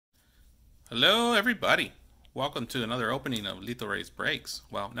Hello, everybody. Welcome to another opening of LethalRay Breaks.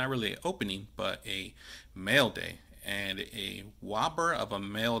 Well, not really an opening, but a mail day, and a whopper of a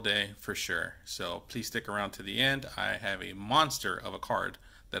mail day for sure. So please stick around to the end. I have a monster of a card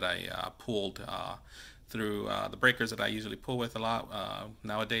that I pulled through the breakers that I usually pull with a lot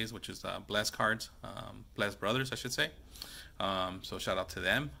nowadays, which is Blez cards, BlezBros, I should say. So shout out to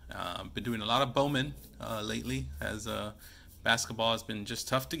them. Been doing a lot of Bowman lately, as basketball has been just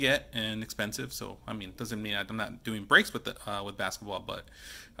tough to get and expensive. So I mean, it doesn't mean I'm not doing breaks with basketball, but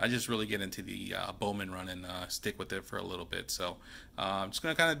I just really get into the Bowman run and stick with it for a little bit. So I'm just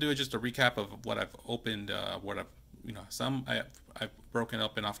gonna kind of do just a recap of what I've opened, what I've some I've broken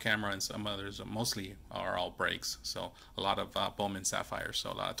open off camera, and some others mostly are all breaks. So a lot of Bowman Sapphire,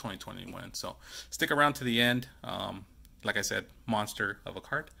 so a lot of 2021. So stick around to the end. Like I said, monster of a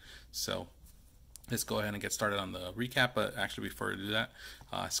card. So let's go ahead and get started on the recap. But actually, before we do that,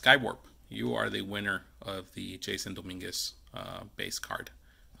 Skywarp, you are the winner of the Jason Dominguez base card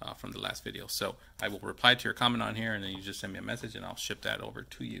from the last video. So I will reply to your comment on here, and then you just send me a message, and I'll ship that over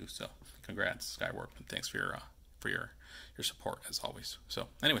to you. So congrats, Skywarp, and thanks for your support as always. So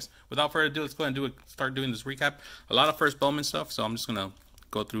anyways, without further ado, let's go ahead and start doing this recap. A lot of first Bowman stuff, so I'm just gonna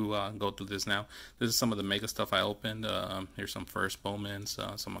go through this now. This is some of the mega stuff I opened. Here's some first Bowmans,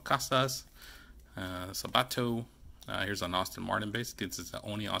 some Acastas, Sabato. Here's an Austin Martin base. This is the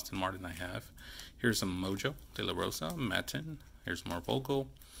only Austin Martin I have. Here's some Mojo, De La Rosa, Matin. Here's more Vogel.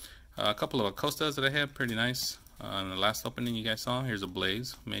 A couple of Acostas that I have, pretty nice. In the last opening you guys saw, here's a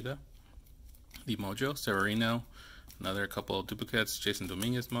Blaze Mega, the Mojo, Severino. Another couple of duplicates, Jason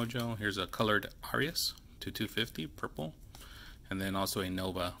Dominguez Mojo. Here's a colored Arias to 250, purple. And then also a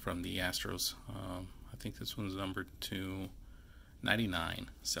Nova from the Astros. I think this one's numbered to 99.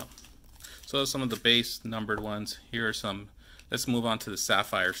 So some of the base numbered ones. Here are some. Let's move on to the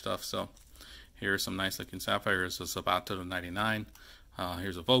Sapphire stuff. So here are some nice looking Sapphires. A Sabato to 99.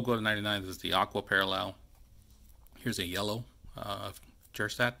 Here's a Vogel to 99. This is the Aqua Parallel. Here's a yellow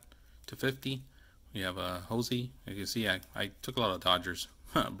Jerstat to 50. We have a Hosey. You can see I took a lot of Dodgers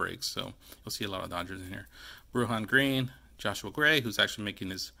breaks, so you'll see a lot of Dodgers in here. Bruhan Green. Joshua Gray, who's actually making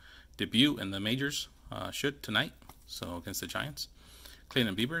his debut in the majors, should tonight, so against the Giants.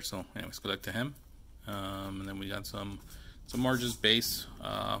 Clayton Bieber, so anyways, good luck to him. And then we got some more just base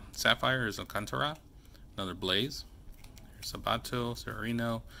Sapphire. Here's Alcantara, another Blaze. Here's Sabato,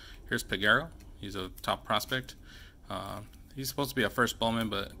 Severino. Here's Peguero. He's a top prospect. He's supposed to be a first Bowman,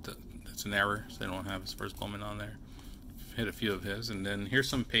 but it's an error, so they don't have his first Bowman on there. Hit a few of his, and then here's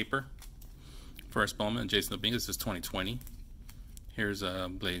some paper. First Bowman, Jason Dominguez, is 2020. Here's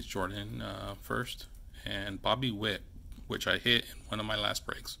Blaze Jordan first, and Bobby Witt, which I hit in one of my last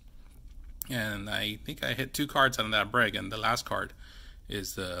breaks. And I think I hit 2 cards out of that break, and the last card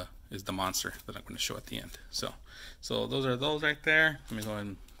is the monster that I'm going to show at the end. So those are those right there. Let me go ahead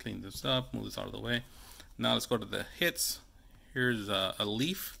and clean this up, move this out of the way. Now let's go to the hits. Here's a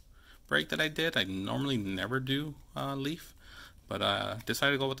Leaf break that I did. I normally never do Leaf, but I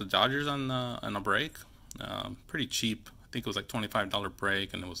decided to go with the Dodgers on a break. Pretty cheap. I think it was like $25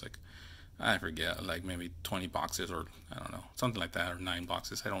 break, and it was like, I forget, like maybe 20 boxes, or I don't know, something like that, or 9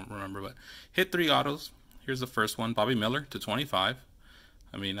 boxes. I don't remember, but hit 3 autos. Here's the first one, Bobby Miller to 25.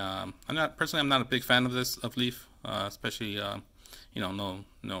 I mean, I'm not a big fan of this Leaf, especially no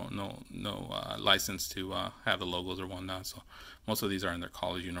license to have the logos or whatnot. So most of these are in their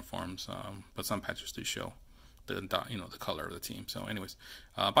college uniforms, but some patches do show the color of the team. So anyways,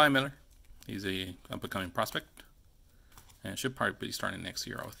 Bobby Miller, he's a up-and-coming prospect, and should probably be starting next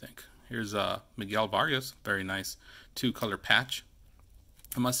year, I would think. Here's Miguel Vargas, very nice 2-color patch.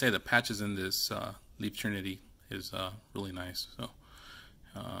 I must say the patches in this Leaf Trinity is really nice. So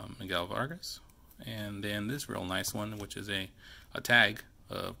Miguel Vargas, and then this real nice one, which is a tag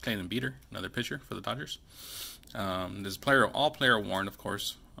of Clayton Beater, another pitcher for the Dodgers. This all player worn, of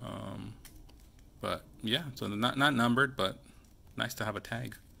course. But yeah, so not numbered, but nice to have a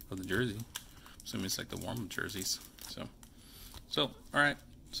tag of the jersey. Assuming it's like the warm-up jerseys. So all right,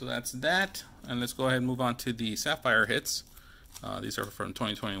 so that's that, and let's go ahead and move on to the Sapphire hits. These are from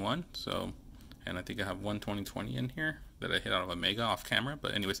 2021. So, and I think I have one 2020 in here that I hit out of a mega off camera.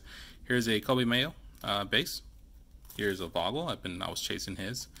 But anyways, here's a Kobe Mayo base. Here's a Vogel. I was chasing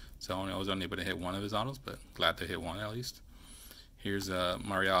his, so I was only able to hit one of his autos, but glad to hit one at least. Here's a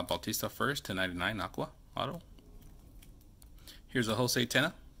Mario Bautista first to 99 Aqua auto. Here's a Jose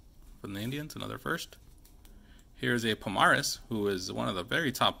Tena from the Indians, another first. Here's a Pomares, who is one of the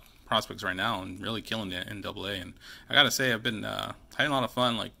very top prospects right now and really killing it in AA. And I gotta say, I've been having a lot of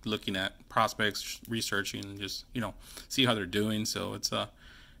fun, like looking at prospects, researching, just see how they're doing. So it's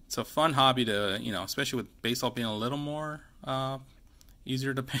it's a fun hobby to, you know, especially with baseball being a little more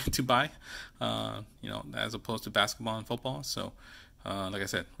easier to to buy, you know, as opposed to basketball and football. So, like I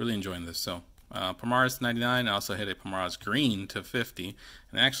said, really enjoying this. So, Pomares 99. I also hit a Pomares green to 50,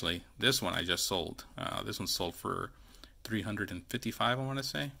 and actually, this one I just sold. This one sold for 355, I want to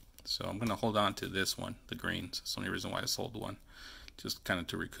say. So I'm gonna hold on to this one, the greens. That's the only reason why I sold one, just kind of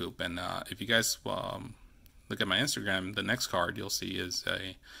to recoup. And if you guys look at my Instagram, the next card you'll see is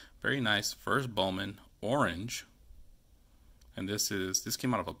a very nice first Bowman orange. And this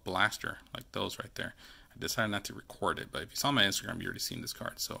came out of a blaster, like those right there. I decided not to record it, but if you saw my Instagram, you already seen this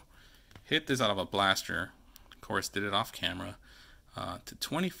card. So hit this out of a blaster. Of course, did it off camera. To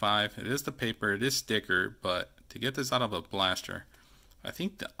 25. It is the paper, it is sticker, but to get this out of a blaster, I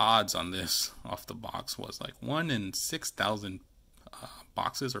think the odds on this off the box was like 1 in 6,000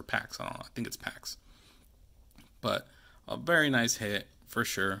 boxes or packs. I don't know. I think it's packs. But a very nice hit for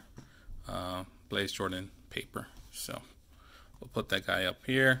sure. Blaze Jordan paper. So we'll put that guy up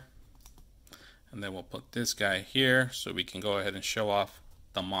here, and then we'll put this guy here so we can go ahead and show off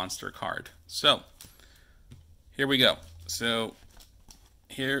the monster card. So here we go. So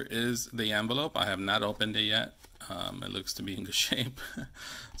here is the envelope. I have not opened it yet. It looks to be in good shape.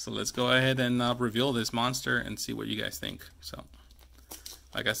 So let's go ahead and reveal this monster and see what you guys think. So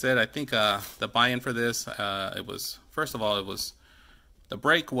like I said, I think the buy-in for this, it was, first of all, it was, the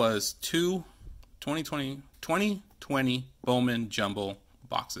break was 2 2020 Bowman Jumbo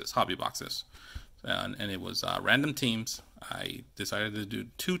boxes, hobby boxes. And it was random teams. I decided to do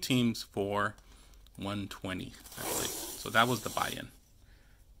 2 teams for 120, I believe. So that was the buy-in.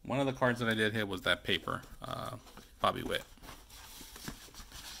 One of the cards that I did hit was that paper, Bobby Witt.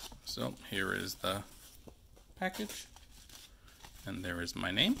 So here is the package, and there is my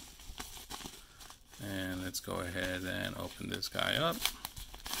name. And let's go ahead and open this guy up.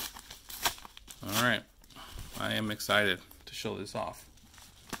 All right, I am excited to show this off.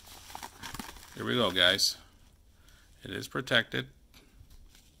 Here we go, guys. It is protected.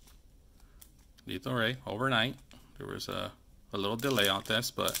 LethalRay overnight. There was a little delay on this,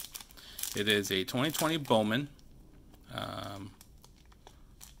 but it is a 2020 Bowman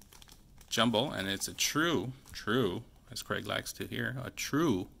Jumbo, and it's a true, as Craig likes to hear, a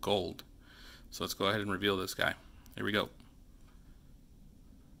true gold. So let's go ahead and reveal this guy. Here we go.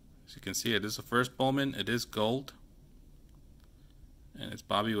 As you can see, it is the first Bowman. It is gold, and it's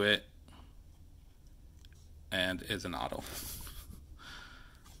Bobby Witt, and is an auto.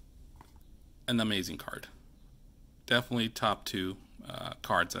 An amazing card. Definitely top 2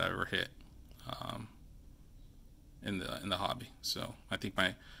 cards that I ever hit in the hobby. So I think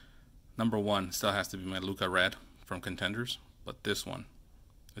my number 1 still has to be my Luka Red from Contenders, but this one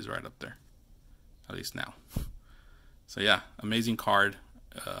is right up there, at least now. So yeah, amazing card.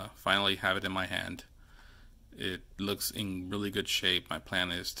 Finally have it in my hand. It looks in really good shape. My plan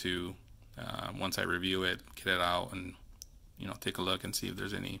is to once I review it, get it out, and take a look and see if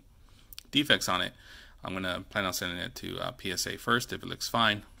there's any defects on it. I'm gonna plan on sending it to PSA first if it looks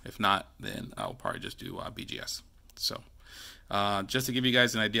fine. If not, then I'll probably just do BGS. So just to give you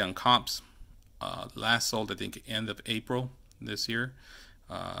guys an idea on comps, last sold I think end of April this year,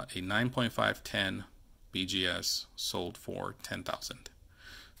 a 9.510 BGS sold for 10,000.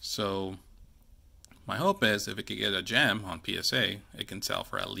 So my hope is if it could get a gem on PSA, it can sell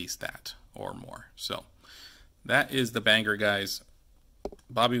for at least that or more. So that is the banger, guys.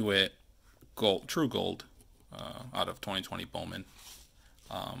 Bobby Witt, gold, true gold, out of 2020 Bowman.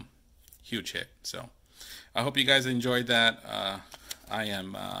 Huge hit. So I hope you guys enjoyed that.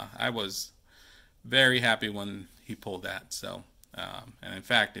 I was very happy when he pulled that. So and in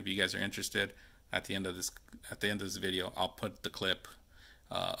fact, if you guys are interested, at the end of this video, I'll put the clip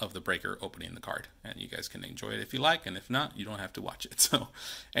of the breaker opening the card, and you guys can enjoy it if you like, and if not, you don't have to watch it. So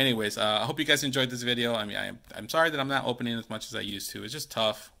anyways, I hope you guys enjoyed this video. I mean, I'm sorry that I'm not opening as much as I used to. It's just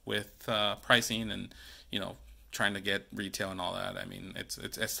tough with pricing and trying to get retail and all that. I mean,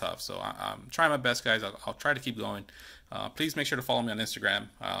 it's tough. So I'm trying my best, guys. I'll try to keep going. Please make sure to follow me on Instagram.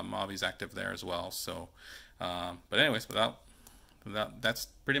 I'm always active there as well. So but anyways, that's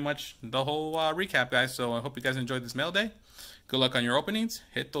pretty much the whole recap, guys. So I hope you guys enjoyed this mail day. Good luck on your openings.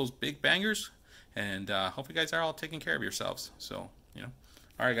 Hit those big bangers, and hope you guys are all taking care of yourselves. So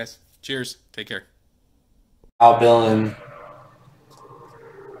all right, guys. Cheers. Take care. Al Billin.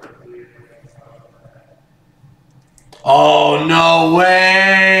 Oh, no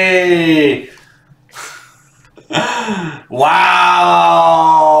way!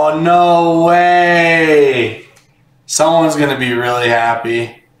 Wow, no way! Someone's gonna be really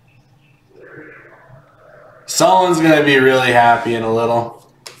happy. Someone's gonna be really happy in a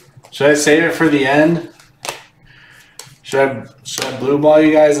little. Should I save it for the end? Should I blue ball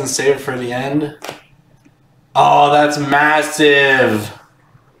you guys and save it for the end? Oh, that's massive.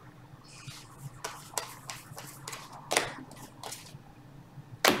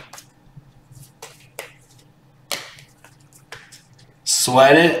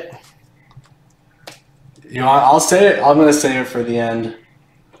 Sweat it. You want? I'll save it. I'm gonna save it for the end.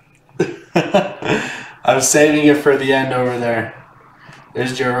 I'm saving it for the end over there.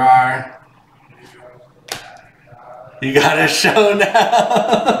 There's Gerard. You gotta show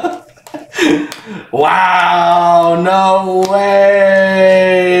now. Wow, no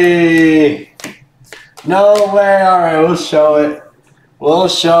way. No way. All right, we'll show it. We'll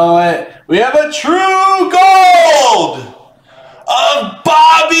show it. We have a true gold of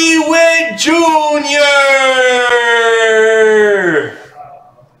Bobby Witt Jr.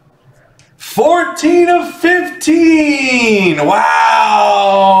 14 of 15.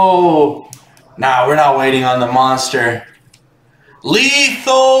 Wow. Nah, we're not waiting on the monster.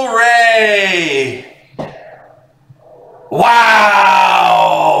 LethalRay. Wow.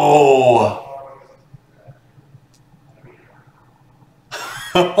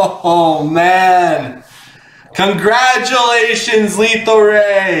 Oh, man. Congratulations,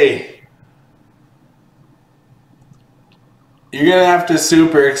 LethalRay. You're going to have to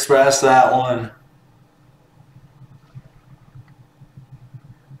Super Express that one.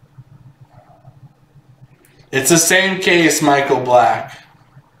 It's the same case, Michael Black.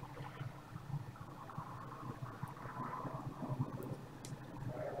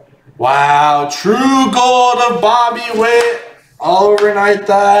 Wow, true gold of Bobby Witt. I'll overnight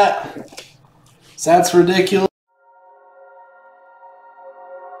that. That's ridiculous.